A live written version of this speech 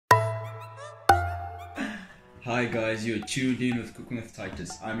Hi guys, you're tuned in with Cooking with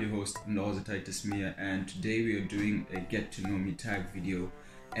Titus. I'm your host, Ntokozo Titus Miya, and today we are doing a get to know me tag video.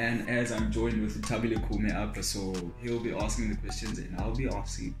 And as I'm joined with Tabile Khume up, so he'll be asking the questions and I'll be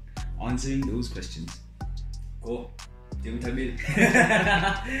answering those questions. Cool. Tabile.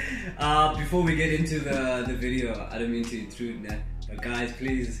 Before we get into the video, I don't mean to intrude now, but guys,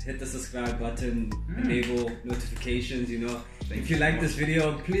 please hit the subscribe button, enable notifications. If you like this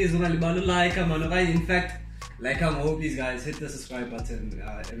video, please like. In fact, like all these guys, hit the subscribe button.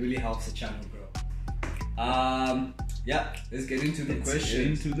 It really helps the channel grow. Yeah, let's get into the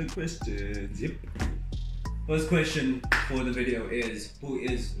questions. Yep. First question for the video is, who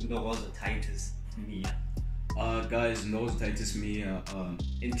is Ntokozo Titus Miya? Guys, Ntokozo Titus Miya,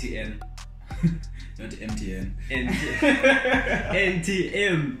 NTN. not MTN.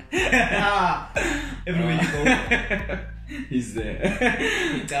 NTM. Everywhere you go, he's there.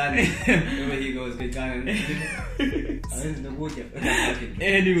 Everywhere he goes,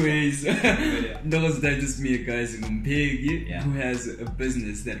 Anyways, Ntokozo Titus Miya, guys, who has a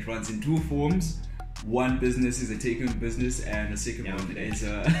business that runs in two forms. One business is a take-home business, and the second one is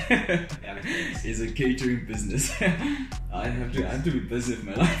a catering business. I have to be busy with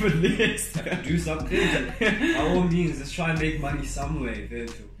my life at least. Do something. By all means, let's try and make money some way.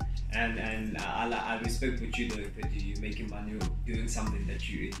 And I respect what you do, that you're making money doing something that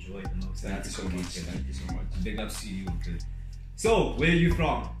you enjoy the most. Thank you so much. Thank you so much. Big ups to you. So, where are you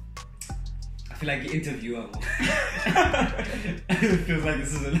from? I feel like an interviewer. It feels like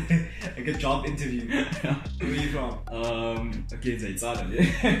this is like a job interview. Where are you from? Okay,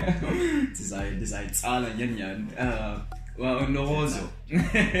 well, Ntokozo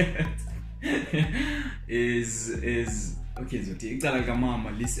is okay. So Elgamama,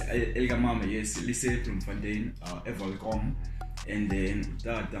 yes, lise from Fontaine, Evolcom, and then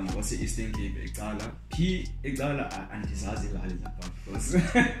that was Eastern Cape Egala. And because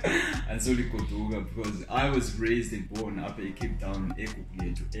and so because I was raised and born up in Cape Town,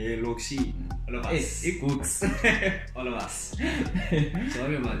 All of us. All of us.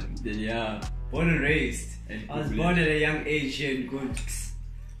 Sorry, man. Yeah. Born and raised. I was born at a young age here in Good.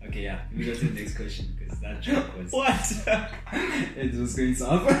 Okay, yeah. We go to the next question because that joke was. What? It was going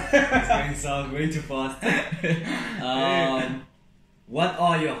south. It's going south way too fast. What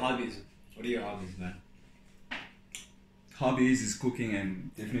are your hobbies? What are your hobbies, man? Hobbies is cooking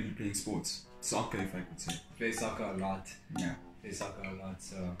and definitely playing sports. Soccer, if I could say. Play soccer a lot. Yeah. Play soccer a lot.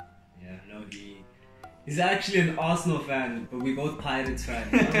 So, yeah, no, he's actually an Arsenal fan, but we both Pirates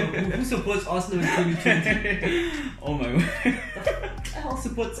fans. Who supports Arsenal in 2020? Oh my god. Who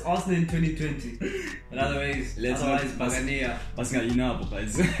supports Arsenal in 2020? But otherwise, Bagania.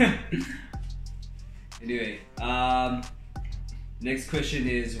 Anyway, next question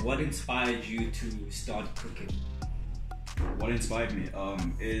is, what inspired you to start cooking? What inspired me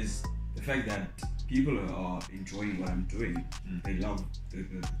is the fact that people are enjoying what I'm doing. They love the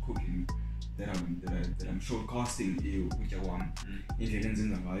cooking that I'm showcasting which are one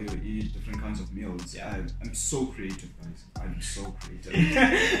different kinds of meals. I'm so creative, guys. I'm so creative.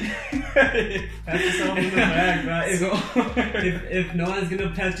 Pat yourself on the back, bro. If no one's gonna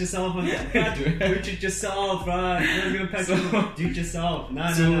pat yourself on the back, do it yourself, bro. No one's gonna pat you, do it yourself.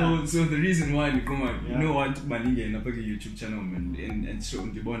 So the reason why you know what, maninge na pake YouTube channel and show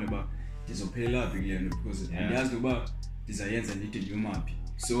ndibona ba dizophela bigiyana because andiyazi uba ndizayenza ndithi ndiyomaphi.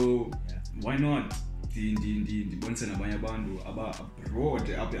 So why not ndibonise nabanye abantu aba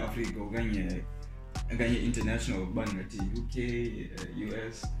abroad apha eAfrica okanye international kuba ngathi UK,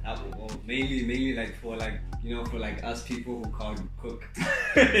 US. Mainly like for us people who can't cook.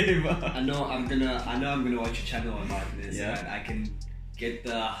 I know I'm gonna watch a channel about this, and I can get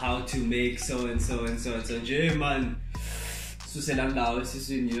the how to make so and so. Man, you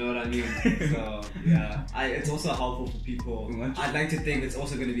know what I mean? So yeah, it's also helpful for people. I'd like to think it's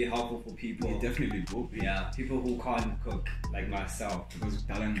also going to be helpful for people. It definitely will be. Yeah, people who can't cook like myself. Because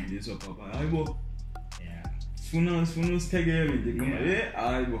talent is so papa. Yeah.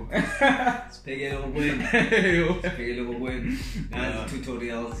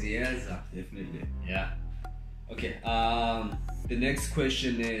 Tutorials, yes. Definitely. Yeah. Okay. The next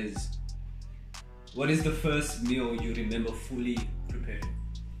question is, what is the first meal you remember fully preparing?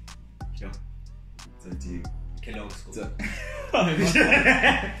 Yeah. Kellogg's.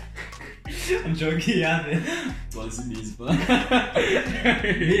 I'm joking, yeah. What's the news, bro?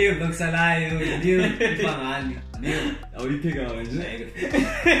 Meal looks alive. Meal. Oh, you pick out,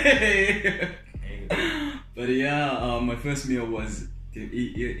 But yeah, my first meal was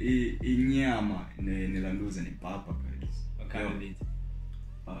inyama nelanduza nepapa, guys. What kind of meat?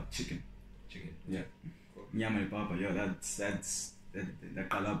 Chicken. Chicken. Yeah. Cool. nyama ipapa, yeah, that's that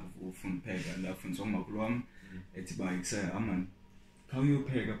qalab ufuna pheka la ufuna ngomakhulu wami ethi ba ikusaya aman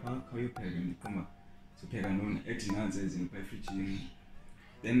khawuyopheka ngiphuma sopheka nona ethi nanze izinto efridge.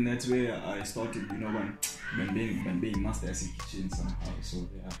 Then that's where I started, you know, when being master as a kitchen somehow. So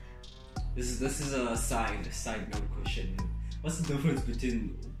yeah. This is a side note question. What's the difference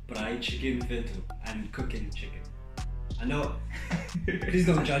between braai chicken feta and cooking chicken? I know. Please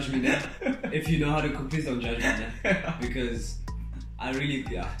don't judge me now. If you know how to cook, please don't judge me now, because I really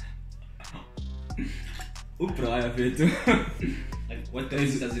braai feta. Like, what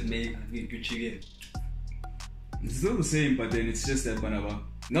difference does it make with good chicken? It's still the same, but then it's just that banaba.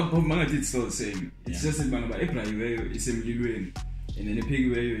 No, it's still the same. It's just that banaba. Braai is emlilweni. And then the pig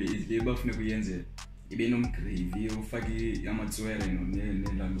where is the buff no kuyenze. Ibe gravy ufaki amatswere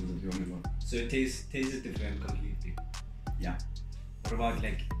nelanduza zonke. So it tastes different completely. Yeah. What about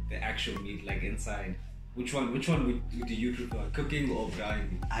like the actual meat, like inside? Which one do you prefer, cooking or braai?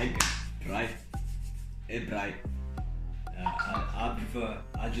 Braai. Braai.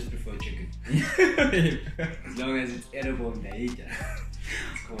 I just prefer chicken. As long as it's edible, I eat it.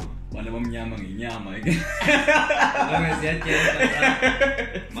 It's cool. As long as you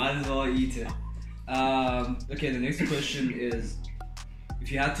might as well eat it. Okay, the next question is,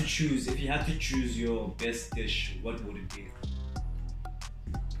 if you had to choose your best dish, what would it be?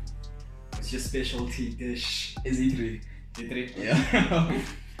 What's your specialty dish? Is it Itri? Yeah.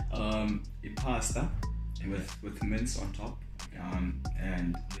 Pasta with mince on top.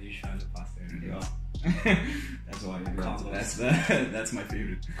 And you try the pasta. Yeah. That's why. That's my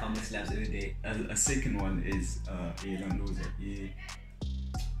favorite. Common slabs every day. A second one is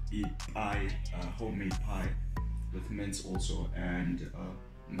pie, homemade pie with mince also, and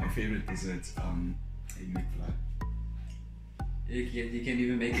my favorite dessert, a McFly. You can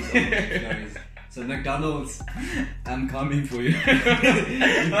even make it own McFlurries. So McDonald's, I'm coming for you. You've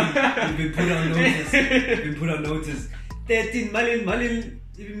been put on notice. 13 million.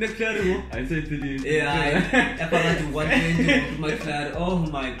 Even McFlurry. I said 13. Yeah, I forgot to 120 McFlurry. Oh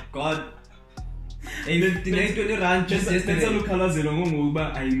my god. Even tonight when you ran just yesterday.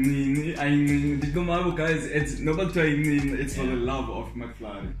 Guys, it's nobody trying. It's for the love of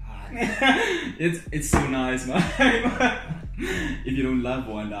McFlurry. It's so nice, man. If you don't love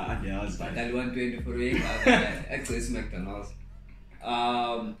one, yeah, it's fine. That 120 for a week. Actually, it's McDonald's.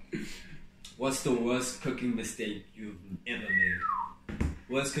 What's the worst cooking mistake you've ever made?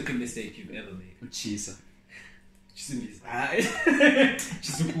 Worst cooking mistake you've ever made? Cheese. Cheese. And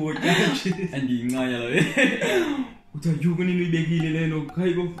the ngaya you're going to be given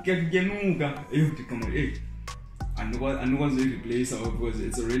I know what's going to replace our because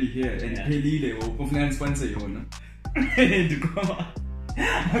it's already here and pay or sponsor you. I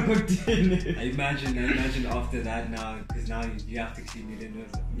imagine after that now, because now you have to clean it in.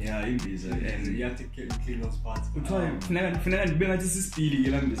 Yeah, and you have to clean those parts.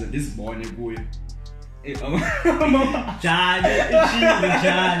 This morning boy. John,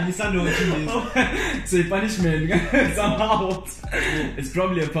 you sound what you mean. So a punishment somehow. It's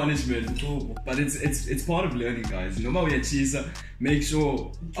probably a punishment, but it's part of learning, guys. No matter your cheese, make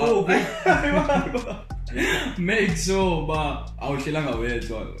sure. Make sure, but I was telling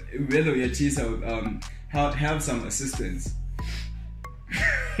whether your cheese have some assistance.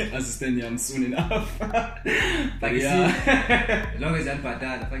 Assistant, I'm soon enough. But yeah, as long as that bad,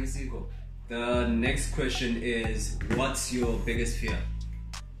 I think it's go. The next question is, what's your biggest fear?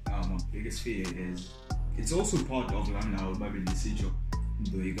 My biggest fear is, it's also part of Lana Baby Decision.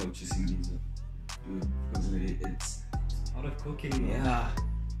 Do you go chasing visa? Because it's part of cooking. Yeah,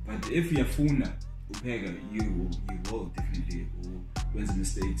 but if you're funa, you will definitely when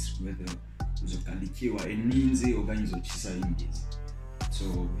mistakes whether uzokalikiwa eninzi okanye uzochisa imbizi.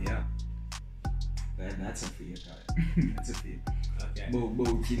 So yeah. That's a fear, guy. That's a fear. Okay.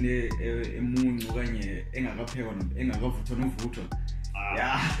 Uthine emuncu okanye engakaphekwa engakavuthwa novuthwa.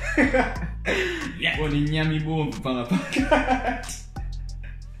 Yeah. Yeah. Bona inyama ibomvu phakathi.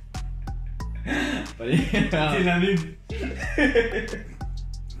 But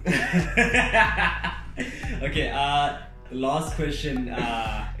okay, the last question.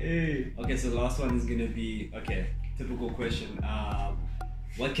 Okay, so the last one is gonna be typical question.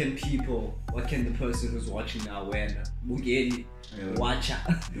 What can the person who's watching now wear? Mugeri, watcha.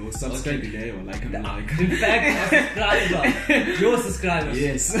 You're subscribing or like and like. In fact, a subscriber. You're a subscriber.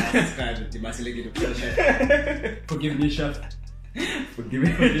 Yes. Subscriber. You must get a pleasure. Forgive me, chef. Forgive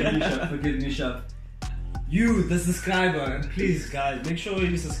me, chef. You, the subscriber, and please, guys, make sure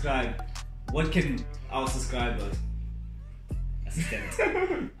you subscribe. What can our subscribers?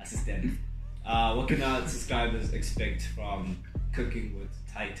 Assistant. What can our subscribers expect from Cooking with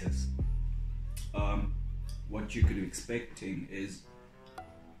Titus? What you could be expecting is,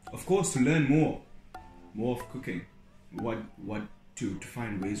 of course, to learn more of cooking, what to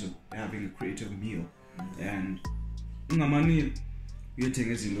find ways of having a creative meal, and money you think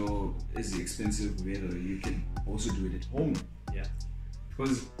is expensive, whether you can also do it at home. Yeah,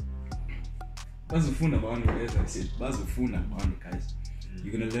 because bazofunda abantu, as I said, bazofunda abantu, guys.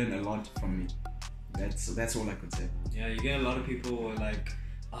 You're gonna learn a lot from me. That's all I could say. Yeah, you get a lot of people who are like,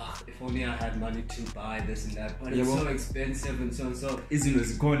 if only I had money to buy this and that, but it's so expensive and so and so. Izinto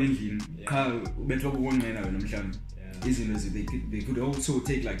zikhona endlini qha ubethwa kukonqena wena mhlawumbe. Izinto they could also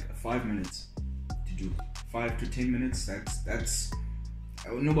take like 5 minutes to do. 5 to 10 minutes. That's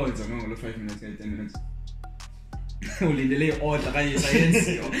nobody wenza ngalo 5 minutes 10 minutes. Ulindele order kanye science.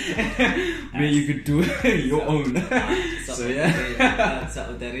 Where you could do your own. So yeah.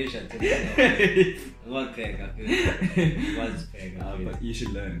 So Darisha what pega? But you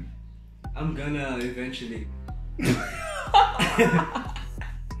should learn. I'm gonna eventually.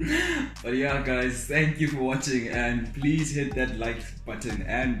 But yeah, guys, thank you for watching, and please hit that like button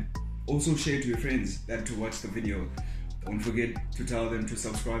and also share to your friends that to watch the video. Don't forget to tell them to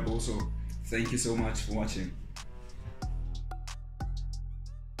subscribe also. Thank you so much for watching.